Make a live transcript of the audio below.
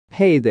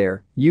Hey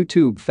there,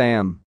 YouTube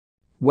fam.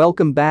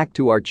 Welcome back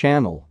to our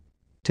channel.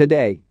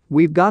 Today,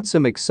 we've got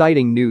some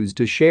exciting news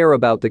to share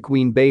about the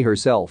Queen Bey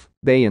herself,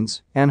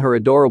 Beyoncé, and her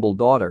adorable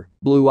daughter,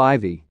 Blue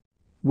Ivy.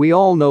 We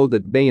all know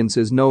that Beyoncé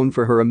is known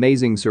for her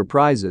amazing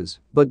surprises,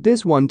 but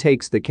this one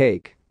takes the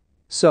cake.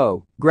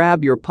 So,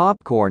 grab your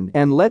popcorn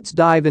and let's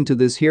dive into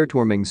this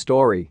heartwarming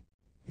story.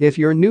 If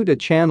you're new to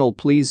channel,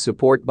 please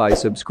support by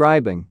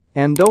subscribing,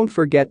 and don't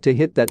forget to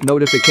hit that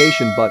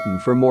notification button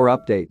for more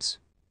updates.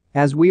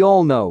 As we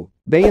all know,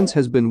 Beyoncé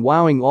has been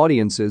wowing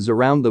audiences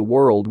around the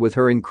world with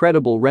her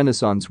incredible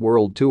Renaissance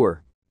World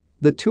Tour.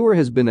 The tour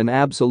has been an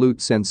absolute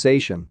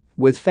sensation,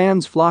 with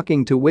fans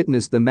flocking to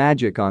witness the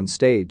magic on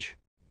stage.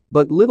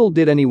 But little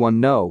did anyone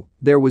know,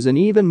 there was an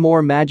even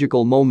more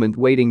magical moment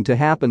waiting to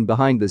happen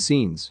behind the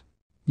scenes.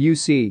 You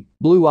see,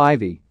 Blue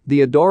Ivy,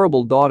 the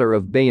adorable daughter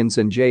of Beyoncé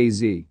and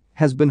Jay-Z,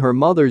 has been her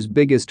mother's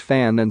biggest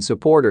fan and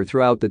supporter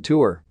throughout the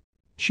tour.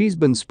 She's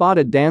been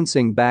spotted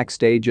dancing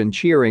backstage and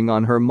cheering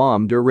on her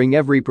mom during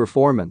every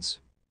performance.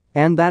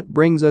 And that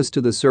brings us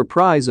to the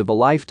surprise of a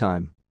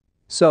lifetime.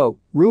 So,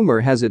 rumor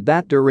has it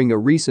that during a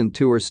recent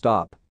tour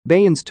stop,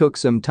 Beyoncé took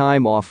some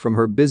time off from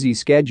her busy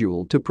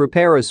schedule to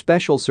prepare a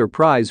special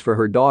surprise for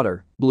her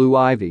daughter, Blue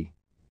Ivy.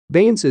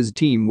 Beyoncé's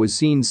team was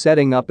seen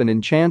setting up an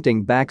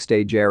enchanting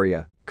backstage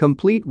area,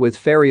 complete with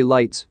fairy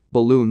lights,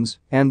 balloons,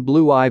 and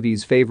Blue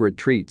Ivy's favorite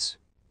treats.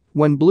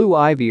 When Blue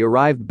Ivy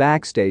arrived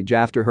backstage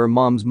after her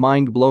mom's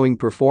mind-blowing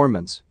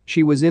performance,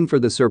 she was in for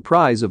the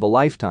surprise of a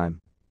lifetime.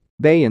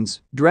 Beyoncé,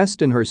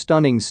 dressed in her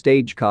stunning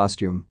stage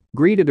costume,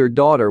 greeted her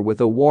daughter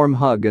with a warm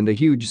hug and a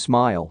huge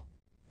smile.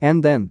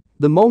 And then,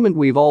 the moment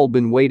we've all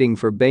been waiting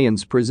for,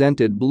 Beyoncé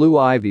presented Blue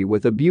Ivy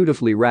with a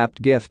beautifully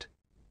wrapped gift.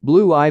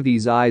 Blue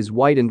Ivy's eyes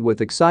widened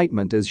with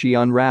excitement as she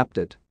unwrapped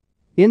it.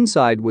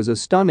 Inside was a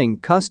stunning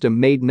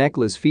custom-made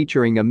necklace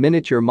featuring a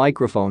miniature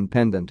microphone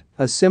pendant,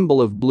 a symbol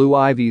of Blue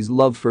Ivy's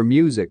love for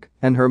music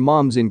and her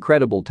mom's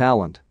incredible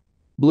talent.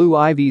 Blue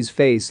Ivy's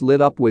face lit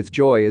up with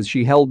joy as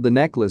she held the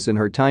necklace in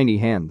her tiny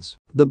hands.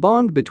 The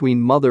bond between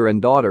mother and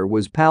daughter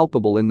was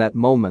palpable in that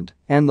moment,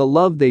 and the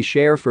love they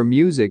share for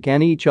music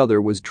and each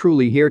other was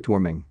truly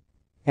heartwarming.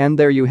 And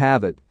there you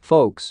have it,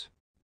 folks.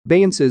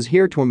 Beyoncé's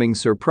heartwarming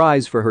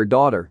surprise for her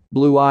daughter,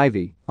 Blue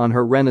Ivy, on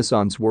her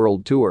Renaissance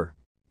World Tour.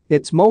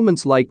 It's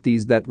moments like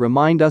these that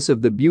remind us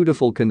of the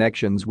beautiful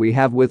connections we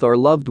have with our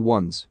loved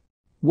ones.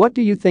 What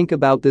do you think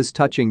about this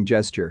touching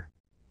gesture?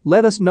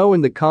 Let us know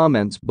in the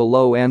comments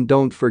below, and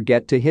don't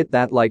forget to hit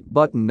that like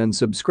button and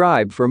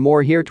subscribe for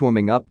more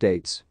heartwarming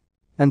updates.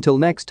 Until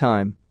next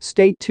time,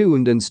 stay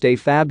tuned and stay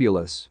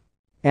fabulous.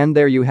 And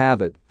there you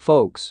have it,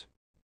 folks.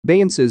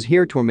 Beyoncé's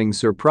heartwarming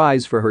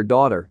surprise for her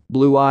daughter,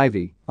 Blue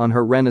Ivy, on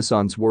her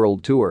Renaissance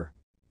World Tour.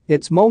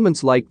 It's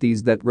moments like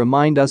these that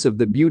remind us of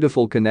the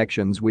beautiful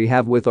connections we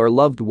have with our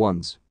loved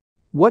ones.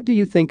 What do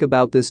you think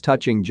about this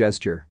touching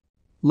gesture?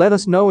 Let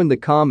us know in the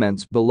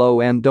comments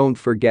below, and don't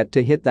forget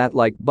to hit that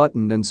like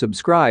button and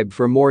subscribe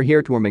for more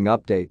heartwarming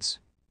updates.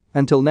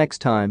 Until next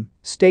time,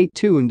 stay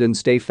tuned and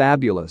stay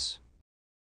fabulous.